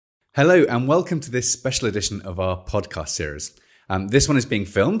Hello and welcome to this special edition of our podcast series. This one is being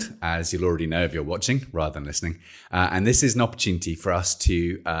filmed, as you'll already know if you're watching rather than listening. And this is an opportunity for us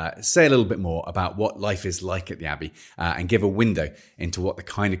to say a little bit more about what life is like at the Abbey and give a window into what the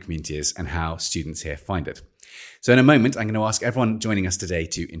kind of community is and how students here find it. So in a moment, I'm going to ask everyone joining us today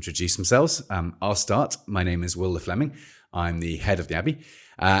to introduce themselves. I'll start. My name is Mr le Fleming. I'm the head of the Abbey.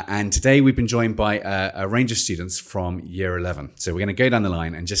 And today we've been joined by a range of students from year 11. So we're going to go down the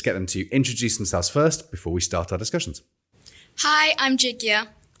line and just get them to introduce themselves first before we start our discussions. Hi, I'm Jigya.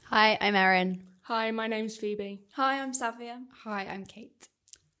 Hi, I'm Erin. Hi, my name's Phoebe. Hi, I'm Savia. Hi, I'm Kate.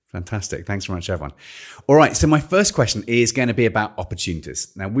 Fantastic. Thanks very much, everyone. All right. So my first question is going to be about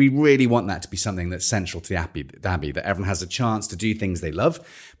opportunities. Now, we really want that to be something that's central to the Abbey, that everyone has a chance to do things they love,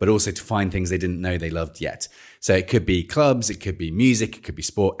 but also to find things they didn't know they loved yet. So it could be clubs, it could be music, it could be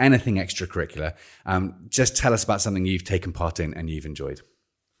sport, anything extracurricular. Just tell us about something you've taken part in and you've enjoyed.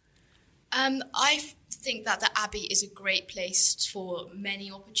 I think that the Abbey is a great place for many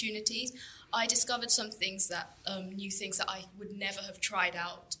opportunities. I discovered some things that, new things that I would never have tried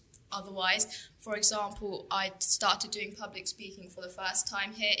out otherwise. For example, I started doing public speaking for the first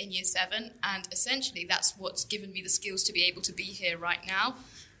time here in year 7, and essentially that's what's given me the skills to be able to be here right now.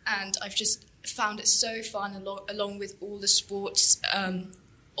 And I've just found it so fun along with all the sports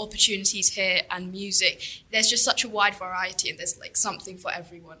opportunities here and music. There's just such a wide variety and there's like something for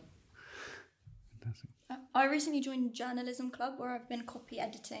everyone. I recently joined a journalism club where I've been copy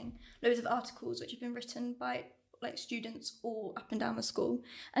editing loads of articles which have been written by students all up and down the school,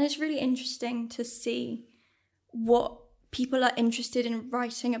 and it's really interesting to see what people are interested in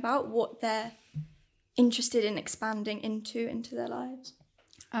writing about, what they're interested in expanding into their lives.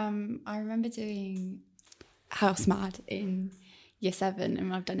 I remember doing House Mad in year 7,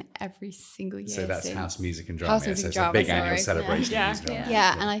 and I've done it every single year. So that's since. House Music and Drama. House Music so it's Drama, a big sorry. annual celebration of music and drama.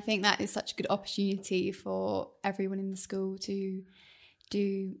 Yeah, and I think that is such a good opportunity for everyone in the school to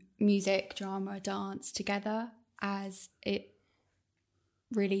do music, drama, dance together, as it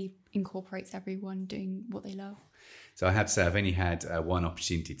really incorporates everyone doing what they love. So I have to say I've only had one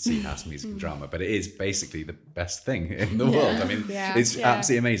opportunity to see House Music and Drama, but it is basically the best thing in the world. I mean, it's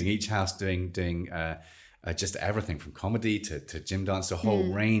absolutely amazing. Each house doing just everything from comedy to gym dance, to a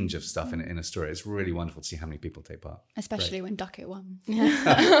whole range of stuff in a story. It's really wonderful to see how many people take part. Especially when Duckett won.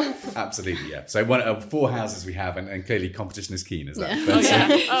 Absolutely, yeah. So one of 4 houses we have, and clearly competition is keen, is that?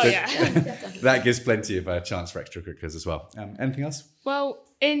 Yeah. That gives plenty of chance for extracurriculars as well. Anything else? Well,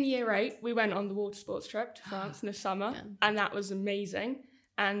 in year 8, we went on the water sports trip to France in the summer, and that was amazing.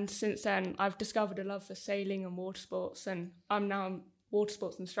 And since then, I've discovered a love for sailing and water sports, and I'm now a water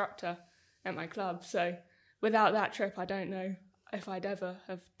sports instructor at my club. So without that trip, I don't know if I'd ever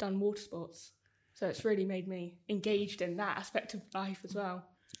have done water sports. So it's really made me engaged in that aspect of life as well.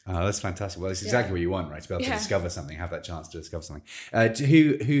 Oh, that's fantastic. Well, it's exactly what you want, right? To be able to discover something, have that chance to discover something.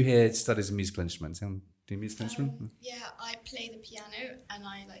 Who here studies a musical instrument? Do you musical instrument? Yeah, I play the piano and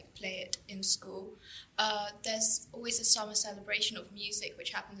I play it in school. There's always a summer celebration of music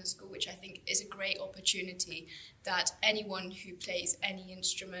which happens in school, which I think is a great opportunity that anyone who plays any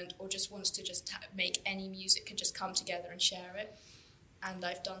instrument or just wants to make any music can just come together and share it. And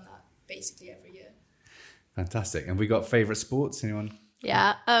I've done that basically every year. Fantastic. And we got favourite sports? Anyone?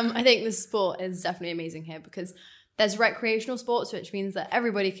 Yeah, I think the sport is definitely amazing here because there's recreational sports, which means that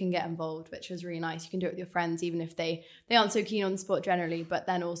everybody can get involved, which is really nice. You can do it with your friends, even if they aren't so keen on the sport generally. But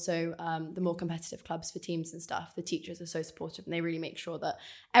then also the more competitive clubs for teams and stuff, the teachers are so supportive and they really make sure that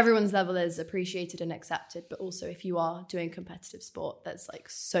everyone's level is appreciated and accepted. But also if you are doing competitive sport, there's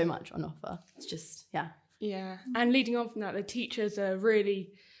so much on offer. It's just, Yeah, and leading on from that, the teachers are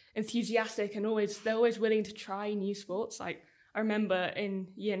really enthusiastic and they're always willing to try new sports. I remember in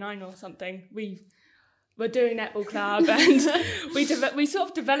year 9 or something, we were doing netball club and we sort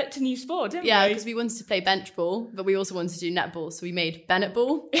of developed a new sport, didn't we? Yeah, because we wanted to play bench ball, but we also wanted to do netball, so we made Bennett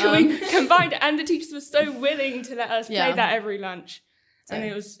ball. We combined it, and the teachers were so willing to let us play that every lunch. And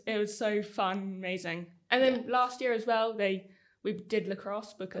it was so fun, amazing. And then last year as well, we did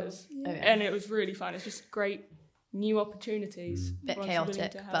lacrosse and it was really fun. It's just great new opportunities. Bit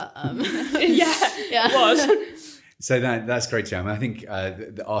chaotic, but it was. So that's great, Jam. I think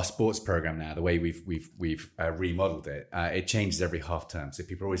our sports program now, the way we've remodeled it, it changes every half term. So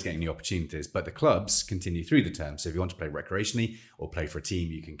people are always getting new opportunities, but the clubs continue through the term. So if you want to play recreationally or play for a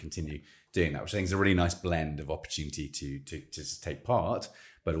team, you can continue doing that, which I think is a really nice blend of opportunity to take part,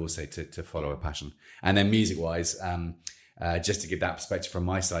 but also to follow a passion. And then music-wise, just to give that perspective from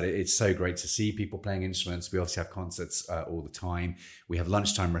my side, it's so great to see people playing instruments. We obviously have concerts all the time. We have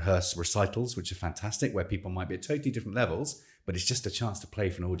lunchtime recitals, which are fantastic, where people might be at totally different levels, but it's just a chance to play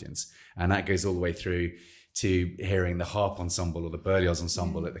for an audience. And that goes all the way through to hearing the harp ensemble or the Berlioz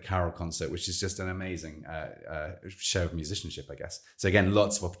ensemble at the Carol concert, which is just an amazing show of musicianship, I guess. So again,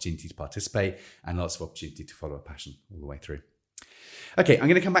 lots of opportunity to participate and lots of opportunity to follow a passion all the way through. Okay, I'm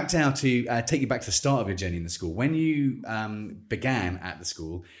going to come back now to take you back to the start of your journey in the school. When you began at the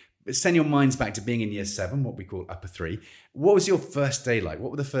school, send your minds back to being in year 7, what we call upper 3. What was your first day like?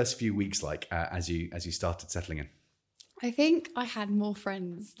 What were the first few weeks like as you started settling in? I think I had more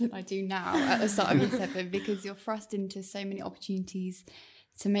friends than I do now at the start of year 7 because you're thrust into so many opportunities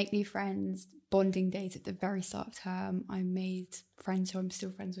to make new friends. Bonding days at the very start of term, I made friends who I'm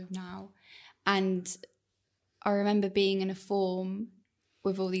still friends with now. And I remember being in a form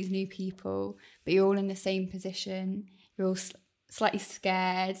with all these new people, but you're all in the same position. You're all slightly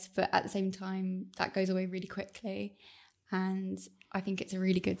scared, but at the same time, that goes away really quickly. And I think it's a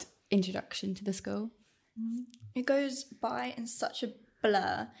really good introduction to the school. It goes by in such a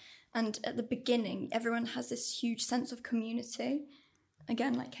blur, and at the beginning everyone has this huge sense of community.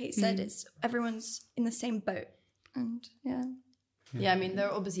 Again, like Kate said, it's everyone's in the same boat, and I mean, there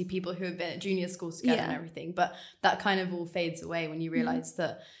are obviously people who have been at junior schools together and everything, but that kind of all fades away when you realise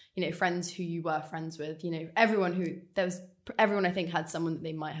that, you know, friends who you were friends with, you know, everyone I think had someone that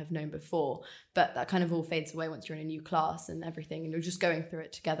they might have known before, but that kind of all fades away once you're in a new class and everything, and you're just going through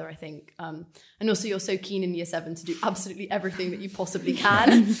it together, I think. And also you're so keen in year 7 to do absolutely everything that you possibly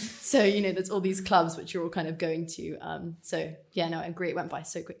can. So, you know, there's all these clubs which you're all kind of going to. I agree, it went by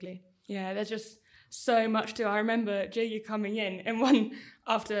so quickly. Yeah, there's just so much to. I remember Julia coming in and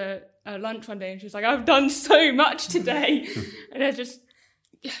after lunch one day, and she was like, I've done so much today. And it's just,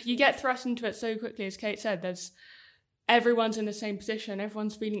 you get thrust into it so quickly, as Kate said. Everyone's in the same position.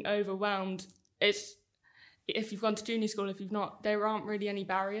 Everyone's feeling overwhelmed. If you've gone to junior school, if you've not, there aren't really any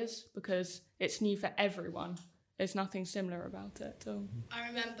barriers because it's new for everyone. There's nothing similar about it at all. I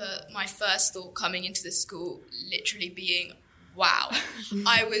remember my first thought coming into the school literally being, wow.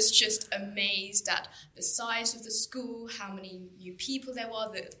 I was just amazed at the size of the school, how many new people there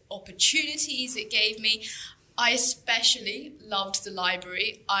were, the opportunities it gave me. I especially loved the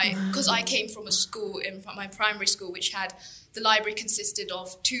library because I came from a school in my primary school which had the library consisted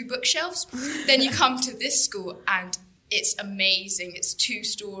of 2 bookshelves. Then you come to this school and it's amazing. It's 2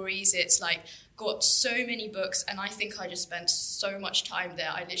 stories. It's like got so many books, and I think I just spent so much time there.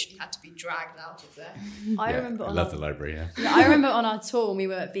 I literally had to be dragged out of there. I love the library. I remember on our tour when we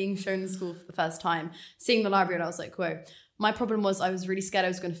were being shown the school for the first time, seeing the library, and I was like, whoa. My problem was I was really scared I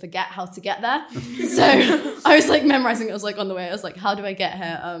was going to forget how to get there. So I was like memorizing it. I was like on the way. I was like, how do I get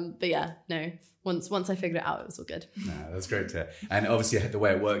here? But yeah, no. Once I figured it out, it was all good. No, that's great to hear. And obviously the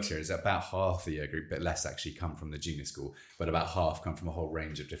way it works here is that about half the year group, but less actually come from the junior school, but about half come from a whole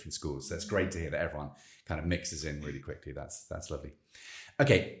range of different schools. So it's great to hear that everyone kind of mixes in really quickly. That's lovely.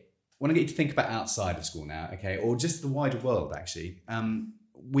 Okay, I want to get you to think about outside of school now, okay, or just the wider world actually.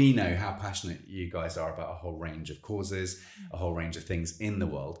 We know how passionate you guys are about a whole range of causes, a whole range of things in the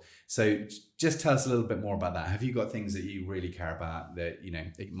world. So just tell us a little bit more about that. Have you got things that you really care about that, you know,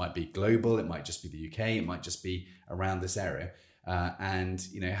 it might be global, it might just be the UK, it might just be around this area. And,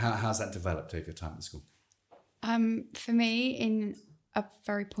 you know, how's that developed over your time at school? For me, a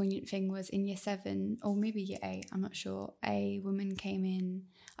very poignant thing was in year 7, or maybe year 8, I'm not sure, a woman came in,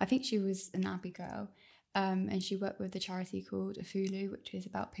 I think she was an Abbey girl, and she worked with a charity called Afulu, which is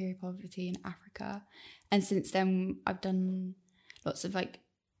about period poverty in Africa. And since then, I've done lots of like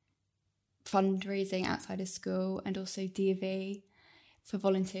fundraising outside of school and also D&V for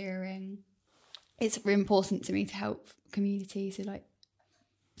volunteering. It's really important to me to help community. So like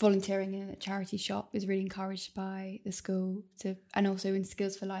volunteering in a charity shop is really encouraged by the school. And also in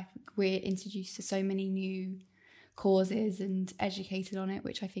Skills for Life, we're introduced to so many new causes and educated on it,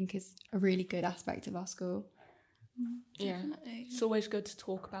 which I think is a really good aspect of our school. Yeah, it's always good to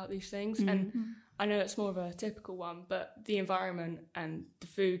talk about these things. And I know it's more of a typical one, but the environment and the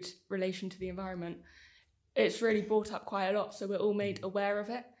food relation to the environment, it's really brought up quite a lot. So we're all made aware of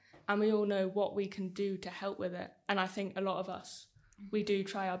it and we all know what we can do to help with it. And I think a lot of us, we do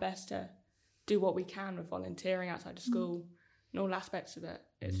try our best to do what we can with volunteering outside of school and all aspects of it.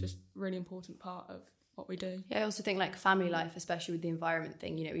 It's just a really important part of what we do. Yeah, I also think like family life, especially with the environment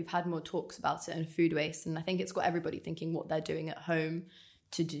thing, you know, we've had more talks about it and food waste, and I think it's got everybody thinking what they're doing at home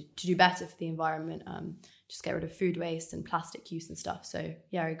to do better for the environment, just get rid of food waste and plastic use and stuff. So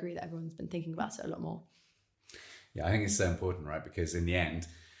yeah, I agree that everyone's been thinking about it a lot more. Yeah, I think it's so important, right? Because in the end,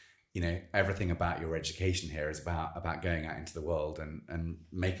 you know, everything about your education here is about going out into the world and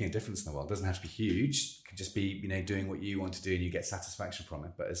making a difference in the world. It doesn't have to be huge. It could just be, you know, doing what you want to do and you get satisfaction from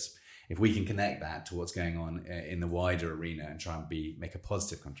it. But as if we can connect that to what's going on in the wider arena and try and make a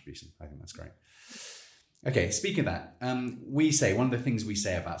positive contribution, I think that's great. Okay, speaking of that, one of the things we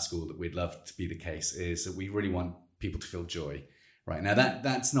say about school that we'd love to be the case is that we really want people to feel joy. Right, now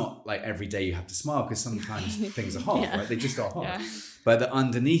that's not like every day you have to smile, because sometimes things are hard, right? They just are hard. Yeah. But that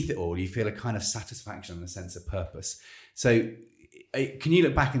underneath it all, you feel a kind of satisfaction and a sense of purpose. So can you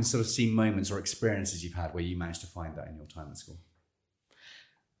look back and sort of see moments or experiences you've had where you managed to find that in your time at school?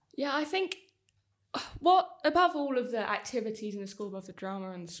 Yeah, I think above all of the activities in the school, above the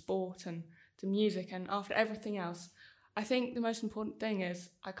drama and the sport and the music and after everything else, I think the most important thing is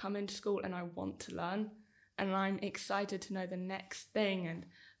I come into school and I want to learn. And I'm excited to know the next thing and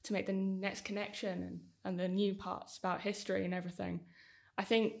to make the next connection and the new parts about history and everything. I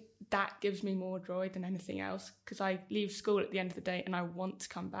think that gives me more joy than anything else, because I leave school at the end of the day and I want to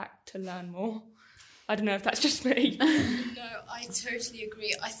come back to learn more. I don't know if that's just me. No, I totally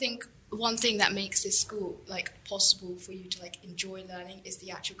agree. I think one thing that makes this school possible for you to enjoy learning is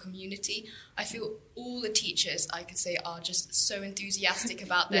the actual community. I feel all the teachers, I could say, are just so enthusiastic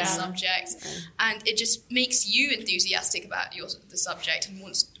about their subject, and it just makes you enthusiastic about the subject and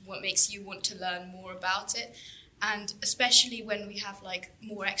what makes you want to learn more about it. And especially when we have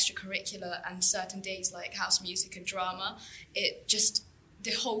more extracurricular and certain days like house music and drama,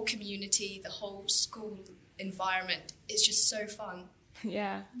 the whole community, the whole school environment is just so fun.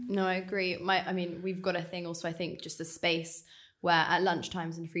 Yeah. No, I agree. We've got a thing also, I think, just a space where at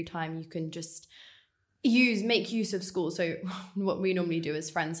lunchtimes and free time you can just make use of school. So what we normally do as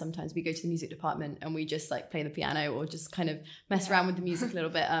friends, sometimes we go to the music department and we just play the piano or just kind of mess around with the music a little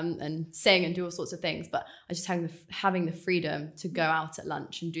bit and sing and do all sorts of things. But I just having the freedom to go out at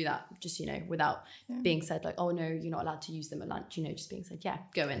lunch and do that just, without being said oh no, you're not allowed to use them at lunch, just being said,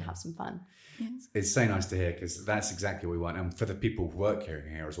 go in, have some fun. It's so nice to hear, because that's exactly what we want. And for the people who work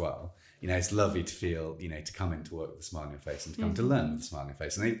here as well, it's lovely to feel, to come into work with a smile on your face and to come to learn with a smile on your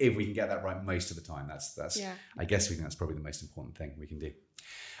face. And if we can get that right most of the time, that's I guess we think that's probably the most important thing we can do.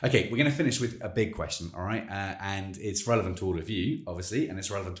 Okay, we're going to finish with a big question, all right? And it's relevant to all of you, obviously, and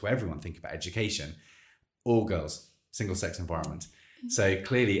it's relevant to everyone thinking about education. All girls, single-sex environment. So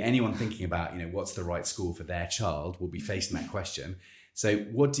clearly anyone thinking about, what's the right school for their child will be facing that question. So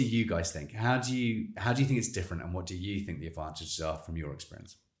what do you guys think? How do you think it's different, and what do you think the advantages are from your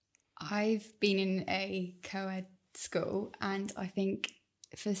experience? I've been in a co-ed school, and I think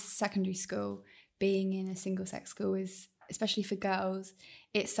for secondary school, being in a single-sex school is, especially for girls,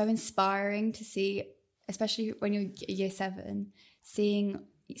 it's so inspiring to see, especially when you're year 7, seeing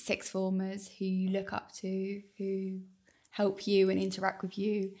sixth formers who you look up to, who help you and interact with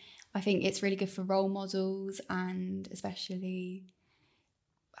you. I think it's really good for role models, and especially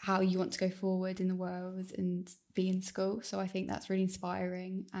how you want to go forward in the world and be in school. So I think that's really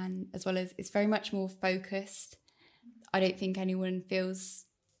inspiring, and as well as it's very much more focused. I don't think anyone feels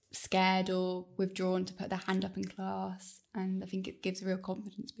scared or withdrawn to put their hand up in class, and I think it gives a real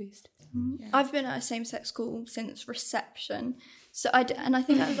confidence boost. Yeah. I've been at a same-sex school since reception, so I think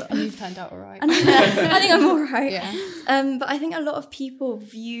and you've turned out all right. I think I'm all right. Yeah. But I think a lot of people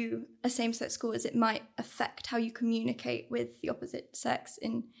view a same-sex school as it might affect how you communicate with the opposite sex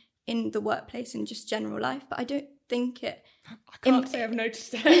in the workplace and just general life. But I don't think it. I can't say I've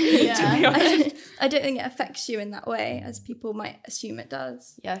noticed it. To be honest. I don't think it affects you in that way as people might assume it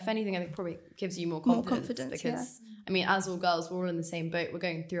does. Yeah, if anything, I think it probably gives you more confidence because, as all girls, we're all in the same boat. We're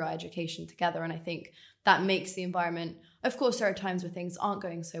going through our education together, and I think that makes the environment. Of course, there are times where things aren't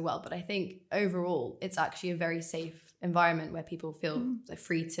going so well, but I think overall, it's actually a very safe environment where people feel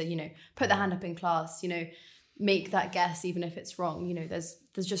free to, put their hand up in class, make that guess even if it's wrong. There's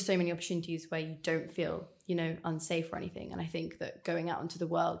just so many opportunities where you don't feel unsafe or anything, and I think that going out into the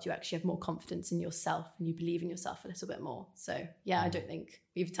world you actually have more confidence in yourself and you believe in yourself a little bit more. So I don't think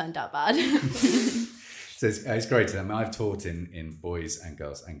we've turned out bad. So it's great to them. I've taught in boys and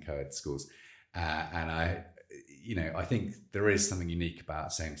girls and co-ed schools, and I think there is something unique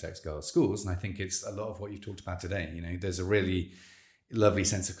about same-sex girls schools, and I think it's a lot of what you've talked about today. There's a really lovely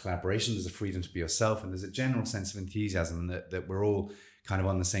sense of collaboration, there's a freedom to be yourself, and there's a general sense of enthusiasm that we're all kind of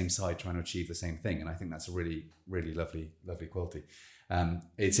on the same side trying to achieve the same thing. And I think that's a really, really lovely quality.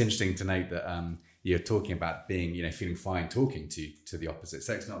 It's interesting to note that you're talking about being, feeling fine talking to the opposite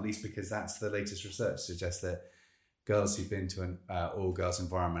sex, not least because that's the latest research suggests that girls who've been to an all-girls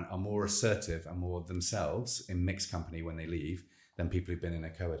environment are more assertive and more themselves in mixed company when they leave than people who've been in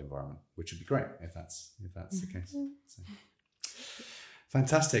a co-ed environment, which would be great if that's the case. So.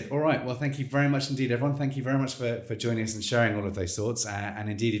 Fantastic. All right. Well, thank you very much indeed, everyone. Thank you very much for joining us and sharing all of those thoughts. And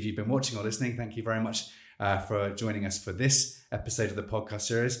indeed, if you've been watching or listening, thank you very much for joining us for this episode of the podcast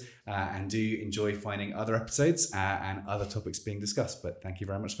series, and do enjoy finding other episodes and other topics being discussed. But thank you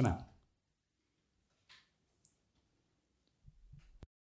very much for now.